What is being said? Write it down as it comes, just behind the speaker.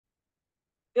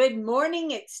Good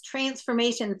morning. It's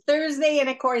Transformation Thursday. And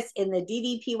of course, in the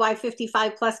DDPY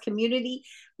 55 plus community,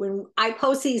 when I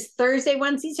post these Thursday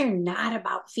ones, these are not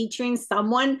about featuring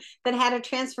someone that had a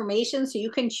transformation. So you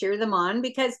can cheer them on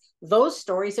because those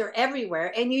stories are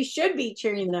everywhere and you should be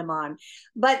cheering them on.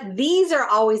 But these are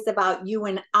always about you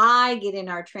and I getting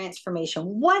our transformation.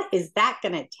 What is that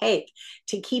going to take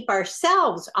to keep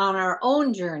ourselves on our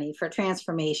own journey for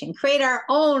transformation, create our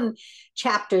own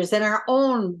chapters in our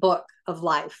own book of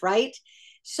life, right?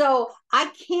 So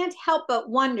I can't help but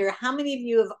wonder how many of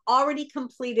you have already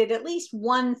completed at least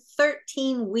one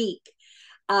 13-week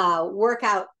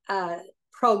workout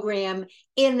program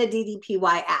in the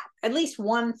DDPY app, at least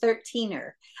one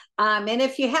 13er. And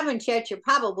if you haven't yet, you're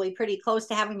probably pretty close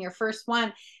to having your first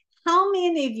one. How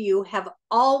many of you have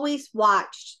always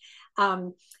watched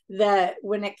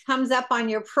when it comes up on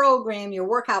your program, your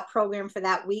workout program for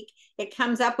that week, it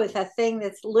comes up with a thing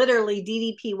that's literally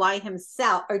DDPY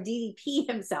himself or DDP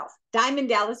himself, Diamond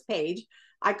Dallas Page.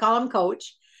 I call him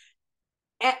Coach.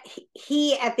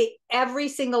 He at the every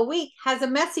single week has a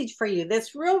message for you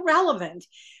that's real relevant.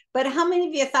 But how many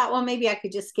of you thought, well, maybe I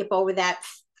could just skip over that?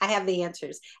 I have the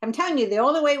answers. I'm telling you, the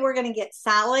only way we're going to get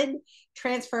solid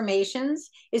transformations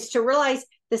is to realize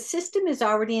the system is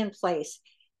already in place.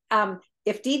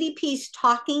 If DDP's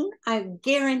talking, I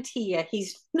guarantee you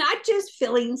he's not just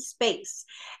filling space,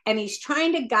 and he's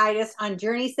trying to guide us on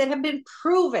journeys that have been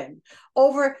proven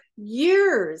over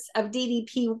years of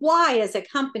DDPY as a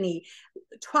company.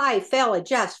 Try, fail,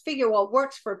 adjust, figure what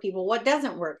works for people, what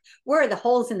doesn't work, where are the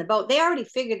holes in the boat. They already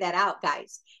figured that out,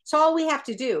 guys. So all we have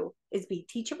to do is be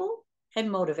teachable and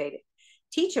motivated.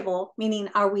 Teachable, meaning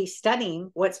are we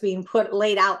studying what's being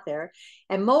laid out there?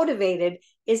 And motivated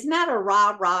is not a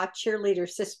rah-rah cheerleader,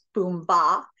 sis, boom,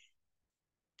 bah.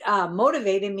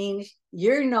 Motivated means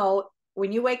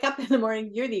when you wake up in the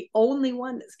morning, you're the only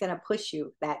one that's going to push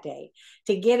you that day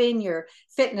to get in your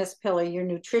fitness pillar, your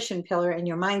nutrition pillar, and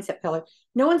your mindset pillar.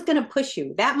 No one's going to push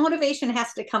you. That motivation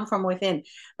has to come from within.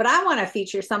 But I want to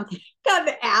feature something on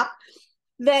the app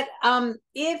that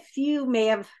if you may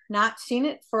have not seen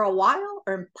it for a while,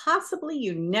 or possibly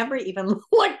you never even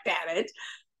looked at it,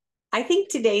 I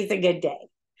think today's a good day.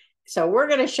 So we're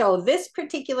going to show this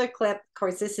particular clip. Of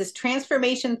course, this is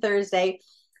Transformation Thursday.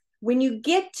 When you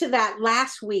get to that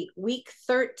last week, week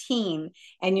 13,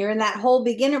 and you're in that whole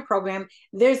beginner program,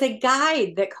 there's a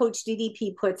guide that Coach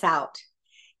DDP puts out.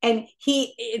 And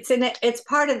it's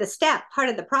part of the step, part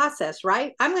of the process,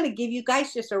 right? I'm going to give you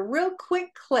guys just a real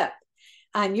quick clip.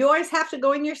 And you always have to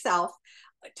go in yourself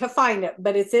to find it,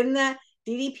 but it's in the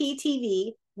DDP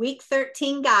TV. Week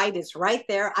 13 guide is right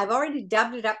there. I've already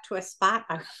dubbed it up to a spot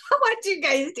I want you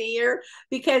guys to hear,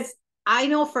 because I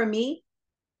know for me,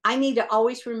 I need to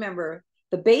always remember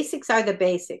the basics are the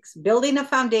basics. Building a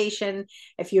foundation,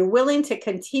 if you're willing to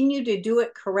continue to do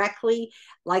it correctly,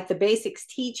 like the basics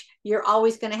teach, you're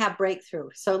always going to have breakthrough.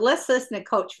 So let's listen to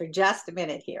Coach for just a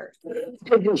minute here.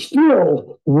 It's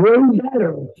still way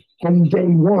better than day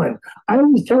one. I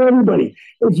always tell everybody,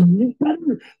 it's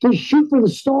better to shoot for the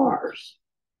stars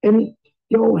and,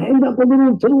 end up a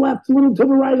little to the left, a little to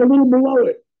the right, a little below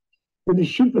it, than to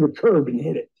shoot for the curb and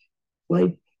hit it.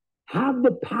 Like, have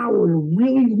the power to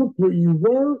really look where you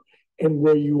were and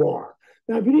where you are.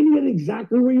 Now, if you didn't get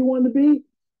exactly where you want to be,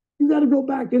 you got to go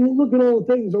back and look at all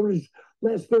the things over these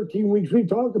last 13 weeks we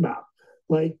talked about.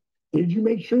 Like, did you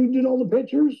make sure you did all the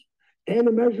pictures and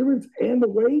the measurements and the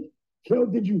weight?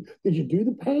 Did you do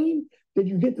the pain? Did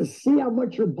you get to see how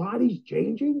much your body's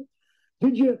changing?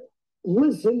 Did you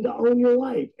listen to own your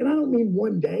life? And I don't mean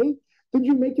one day. Did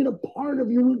you make it a part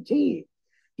of your routine?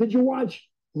 Did you watch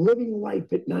Living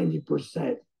Life at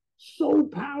 90%? So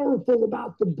powerful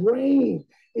about the brain.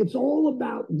 It's all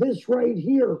about this right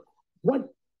here. What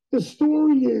the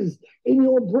story is in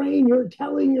your brain, you're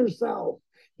telling yourself,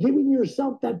 giving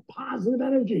yourself that positive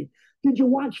energy. Did you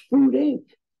watch Food Inc?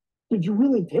 Did you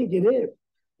really take it in?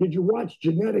 Did you watch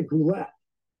Genetic Roulette?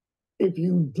 If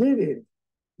you didn't,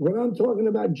 when I'm talking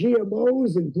about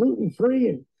GMOs and gluten-free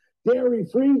and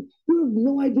dairy-free, you have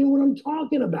no idea what I'm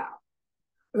talking about.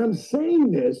 And I'm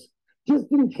saying this just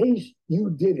in case you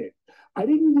didn't. I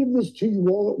didn't give this to you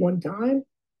all at one time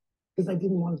because I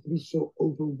didn't want it to be so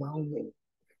overwhelming.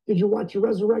 Did you watch The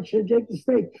Resurrection of Jake the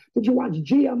Snake? Did you watch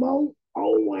GMO?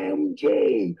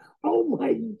 OMG. Oh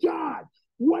my God.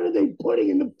 What are they putting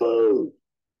in the food?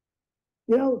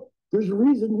 There's a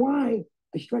reason why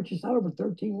I stretch this out over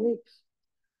 13 weeks.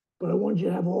 But I want you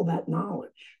to have all that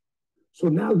knowledge. So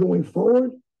now going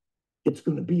forward, it's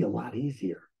going to be a lot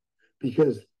easier,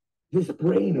 because this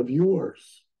brain of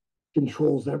yours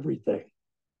controls everything.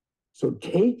 So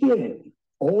take in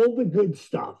all the good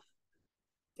stuff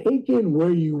Take in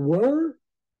where you were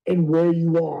and where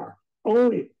you are.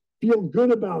 Own it. Feel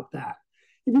good about that.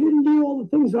 If you didn't do all the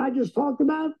things that I just talked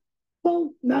about,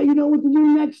 well, now you know what to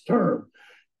do next term.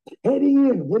 Heading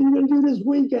in, what are you going to do this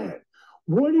weekend?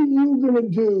 What are you going to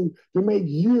do to make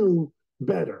you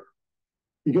better?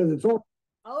 Because it's all.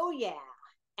 Oh, yeah.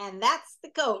 And that's the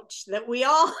coach that we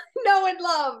all know and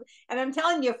love. And I'm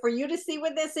telling you, for you to see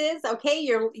what this is, okay,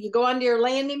 you go onto your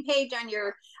landing page on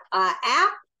your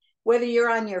app, whether you're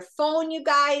on your phone, you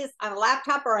guys, on a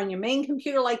laptop or on your main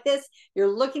computer like this, you're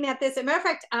looking at this. As a matter of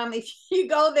fact, if you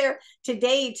go there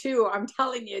today too, I'm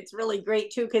telling you, it's really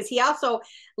great too, because he also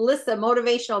lists the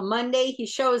Motivational Monday. He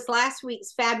shows last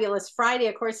week's Fabulous Friday,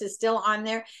 of course, is still on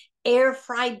there. Air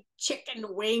fried chicken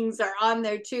wings are on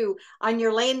there too on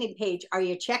your landing page. Are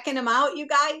you checking them out, you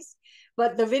guys?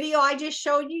 But the video I just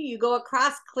showed you, you go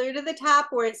across clear to the top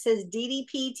where it says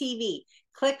DDP TV.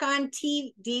 Click on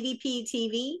DDP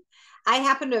TV. I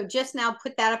happen to have just now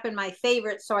put that up in my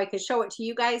favorites so I could show it to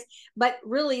you guys. But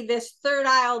really, this third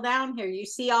aisle down here, you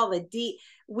see all the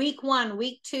week 1,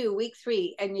 week 2, week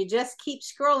 3, and you just keep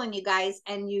scrolling, you guys,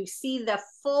 and you see the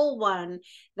full one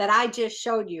that I just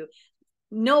showed you.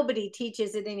 Nobody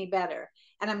teaches it any better.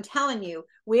 And I'm telling you,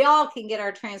 we all can get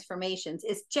our transformations.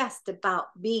 It's just about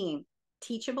being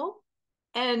teachable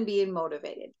and being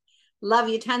motivated. Love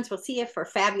you tons. We'll see you for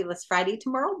Fabulous Friday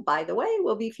tomorrow. By the way,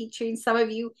 we'll be featuring some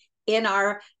of you in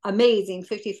our amazing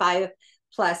 55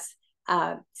 plus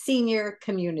senior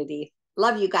community.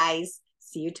 Love you guys.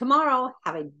 See you tomorrow.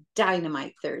 Have a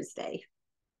dynamite Thursday.